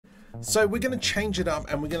So we're going to change it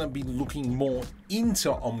up and we're going to be looking more into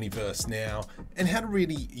Omniverse now and how to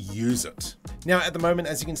really use it. Now at the moment,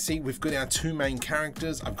 as you can see, we've got our two main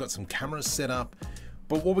characters. I've got some cameras set up,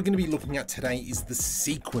 but what we're going to be looking at today is the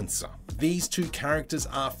sequencer. These two characters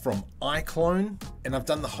are from iClone and I've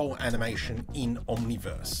done the whole animation in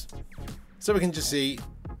Omniverse. So we can just see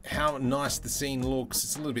how nice the scene looks.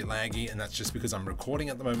 It's a little bit laggy and that's just because I'm recording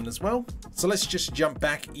at the moment as well. So let's just jump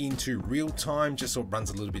back into real time just so it runs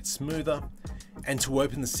a little bit smoother. And to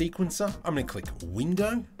open the sequencer, I'm going to click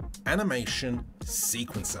Window, Animation,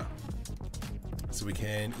 Sequencer. So we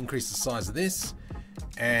can increase the size of this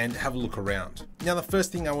and have a look around. Now the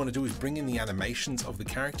first thing I want to do is bring in the animations of the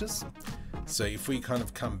characters. So if we kind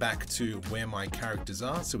of come back to where my characters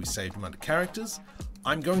are, so we saved them under characters,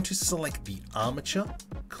 I'm going to select the armature,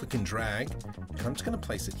 click and drag, and I'm just going to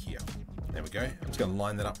place it here. There we go. I'm just going to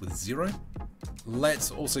line that up with 0. Let's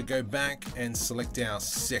also go back and select our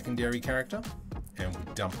secondary character and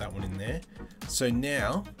we'll dump that one in there. So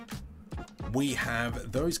now we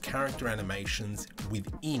have those character animations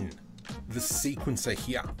within the sequencer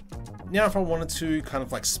here. Now if I wanted to kind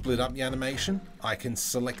of like split up the animation, I can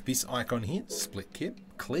select this icon here, split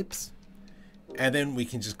clips, and then we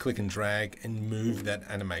can just click and drag and move that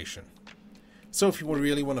animation. So if you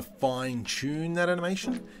really want to fine tune that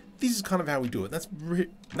animation, this is kind of how we do it. That's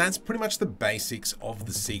pretty much the basics of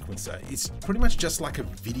the sequencer. It's pretty much just like a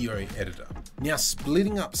video editor. Now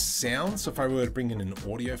splitting up sound, so if I were to bring in an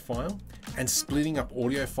audio file, and splitting up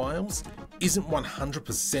audio files isn't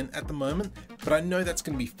 100% at the moment, but I know that's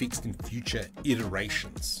going to be fixed in future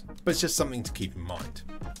iterations. But it's just something to keep in mind.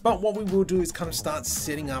 But what we will do is kind of start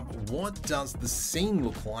setting up what does the scene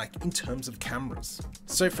look like in terms of cameras.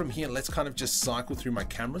 So from here, let's kind of just cycle through my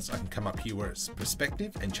cameras. I can come up here where it's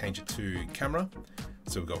perspective and change it to camera.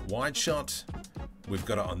 So we've got wide shot, we've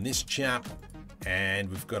got it on this chap, and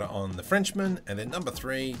we've got it on the Frenchman, and then number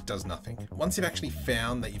 3 does nothing. Once you've actually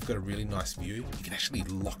found that you've got a really nice view, you can actually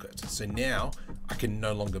lock it. So now I can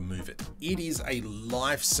no longer move it. It is a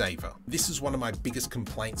lifesaver. This is one of my biggest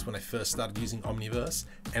complaints when I first started using Omniverse,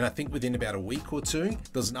 and I think within about a week or 2, there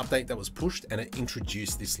was an update that was pushed and it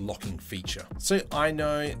introduced this locking feature. So I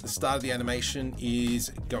know the start of the animation is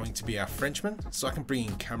going to be our Frenchman, so I can bring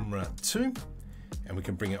in camera 2, and we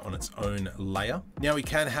can bring it on its own layer. Now we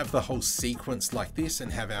can have the whole sequence like this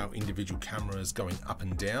and have our individual cameras going up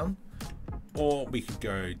and down, or we could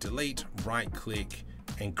go delete, right click,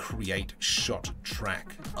 and create shot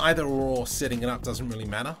track. Either or, setting it up doesn't really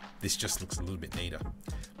matter. This just looks a little bit neater.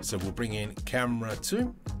 So we'll bring in camera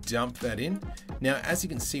 2, dump that in. Now, as you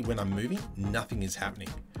can see, when I'm moving, nothing is happening.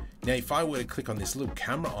 Now, if I were to click on this little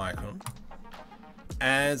camera icon,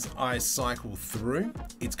 as I cycle through,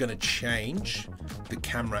 it's going to change the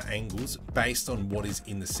camera angles based on what is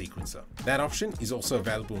in the sequencer. That option is also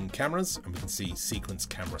available in cameras, and we can see sequence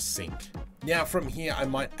camera sync. Now from here, I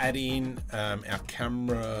might add in our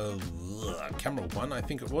camera 1, I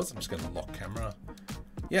think it was. I'm just going to lock camera.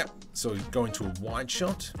 Yeah, so go into a wide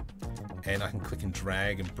shot, and I can click and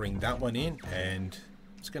drag and bring that one in, and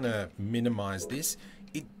I'm just going to minimize this.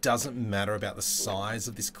 It doesn't matter about the size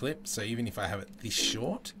of this clip, so even if I have it this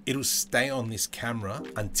short, it'll stay on this camera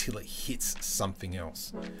until it hits something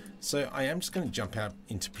else. So I am just going to jump out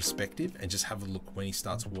into perspective and just have a look when he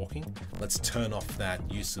starts walking. Let's turn off that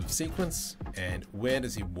use of sequence. And where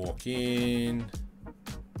does he walk in?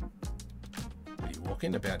 Where do you walk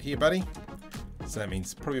in? About here, buddy. So that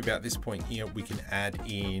means probably about this point here, we can add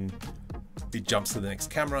in, it jumps to the next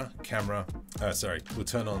camera, we'll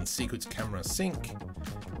turn on sequence camera sync,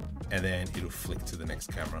 and then it'll flick to the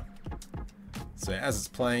next camera. So as it's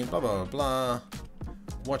playing, blah, blah, blah, blah,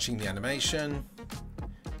 watching the animation,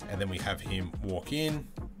 and then we have him walk in,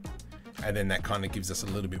 and then that kind of gives us a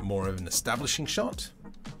little bit more of an establishing shot.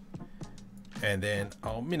 And then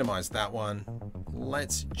I'll minimize that one.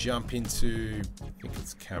 Let's jump into, I think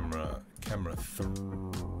it's camera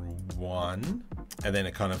 1, and then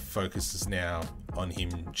it kind of focuses now on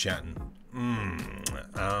him chatting,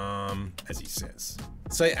 as he says.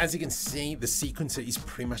 So as you can see, the sequencer is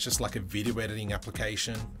pretty much just like a video editing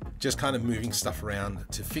application, just kind of moving stuff around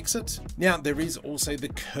to fix it. Now there is also the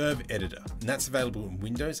curve editor, and that's available in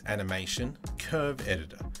Windows Animation Curve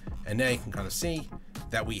Editor. And now you can kind of see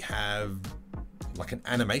that we have like an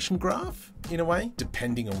animation graph in a way,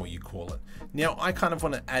 depending on what you call it. Now I kind of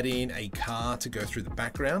want to add in a car to go through the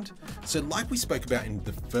background. So like we spoke about in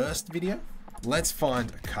the first video, let's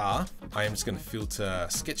find a car. I am just going to filter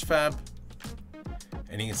Sketchfab,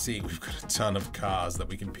 and you can see we've got a ton of cars that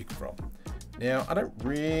we can pick from. Now I don't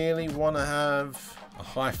really want to have a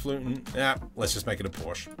highfalutin, let's just make it a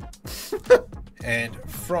Porsche. And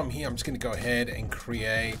from here, I'm just going to go ahead and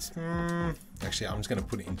create, actually, I'm just going to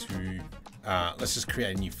put it into, let's just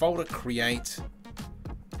create a new folder, create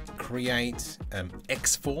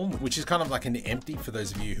Xform, which is kind of like an empty for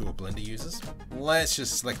those of you who are Blender users. Let's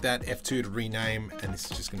just select that, F2 to rename, and this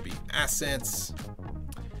is just going to be assets.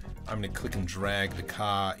 I'm going to click and drag the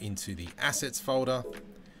car into the assets folder.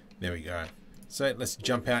 There we go. So let's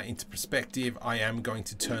jump out into perspective. I am going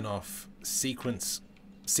to turn off sequencer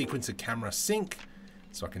camera sync,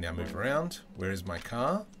 so I can now move around. Where is my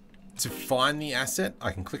car? To find the asset,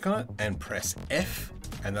 I can click on it and press F,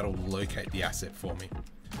 and that'll locate the asset for me.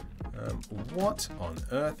 What on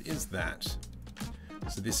earth is that?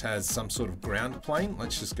 So this has some sort of ground plane.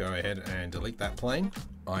 Let's just go ahead and delete that plane.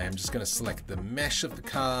 I am just going to select the mesh of the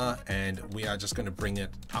car, and we are just going to bring it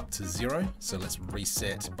up to 0. So let's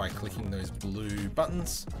reset by clicking those blue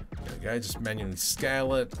buttons. There we go, just manually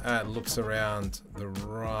scale it. It looks around the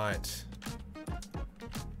right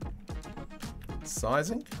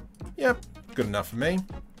sizing. Yep, good enough for me.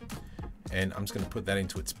 And I'm just going to put that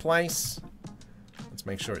into its place. Let's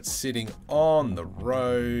make sure it's sitting on the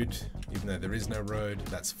road, even though there is no road,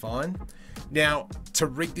 that's fine. Now, to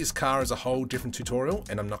rig this car is a whole different tutorial,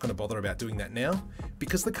 and I'm not going to bother about doing that now.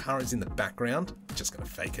 Because the car is in the background, I'm just going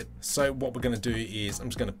to fake it. So what we're going to do is, I'm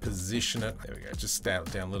just going to position it, there we go, just scale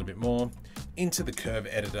it down a little bit more, into the curve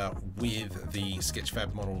editor with the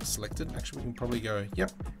Sketchfab model selected. Actually, we can probably go,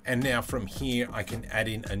 yep. And now from here, I can add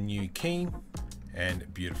in a new key.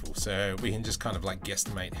 And beautiful. So we can just kind of like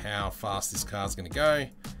guesstimate how fast this car is going to go.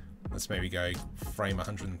 Let's maybe go frame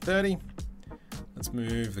 130. Let's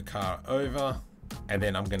move the car over, and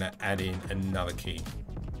then I'm going to add in another key.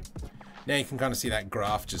 Now you can kind of see that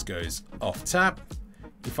graph just goes off tap.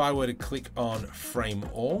 If I were to click on frame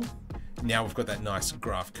all, now we've got that nice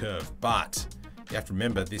graph curve, but you have to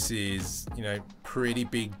remember this is, you know, pretty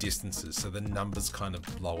big distances, so the numbers kind of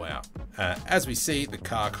blow out. As we see, the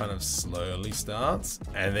car kind of slowly starts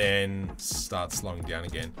and then starts slowing down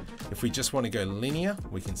again. If we just want to go linear,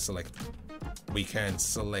 we can select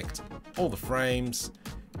all the frames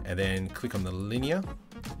and then click on the linear,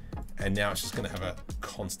 and now it's just going to have a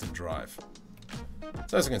constant drive.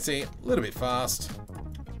 So as you can see, a little bit fast.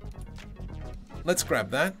 Let's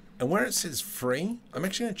grab that. And where it says free, I'm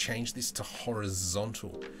actually going to change this to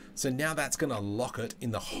horizontal. So now that's going to lock it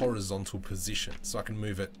in the horizontal position. So I can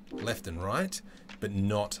move it left and right, but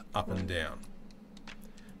not up and down.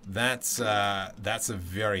 That's a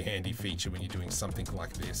very handy feature when you're doing something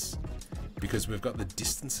like this, because we've got the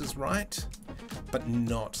distances right, but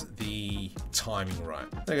not the timing right.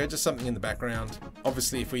 There you go, just something in the background.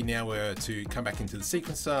 Obviously, if we now were to come back into the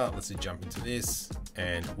sequencer, let's jump into this,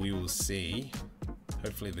 and we will see,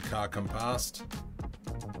 hopefully the car come past.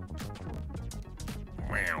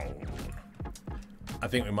 Wow. I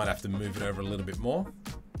think we might have to move it over a little bit more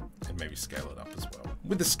and maybe scale it up as well.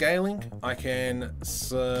 With the scaling, I can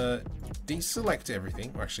deselect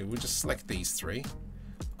everything. Actually, we'll just select these three.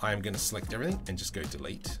 I am going to select everything and just go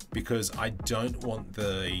delete, because I don't want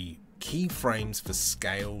the keyframes for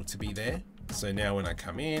scale to be there. So now when I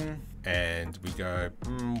come in and we go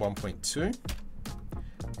 1.2,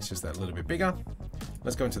 it's just that little bit bigger.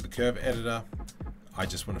 Let's go into the curve editor. I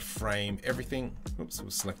just want to frame everything. Oops, we'll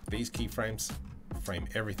select these keyframes, frame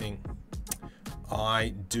everything.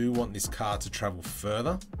 I do want this car to travel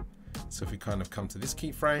further. So if we kind of come to this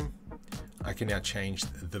keyframe, I can now change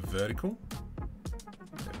the vertical. There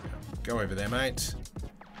we go. Go over there, mate.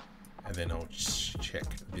 And then I'll check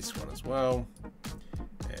this one as well.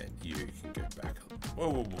 And you can go back. Whoa,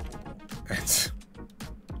 whoa, whoa, whoa.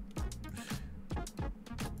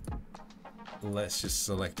 Let's just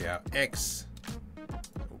select our X.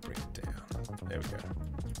 We'll bring it down. There we go.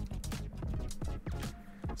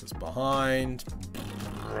 So it's behind.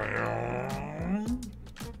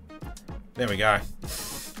 There we go.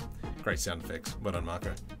 Great sound effects. Well done,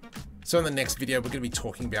 Marco. So in the next video, we're going to be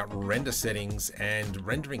talking about render settings and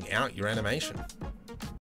rendering out your animation.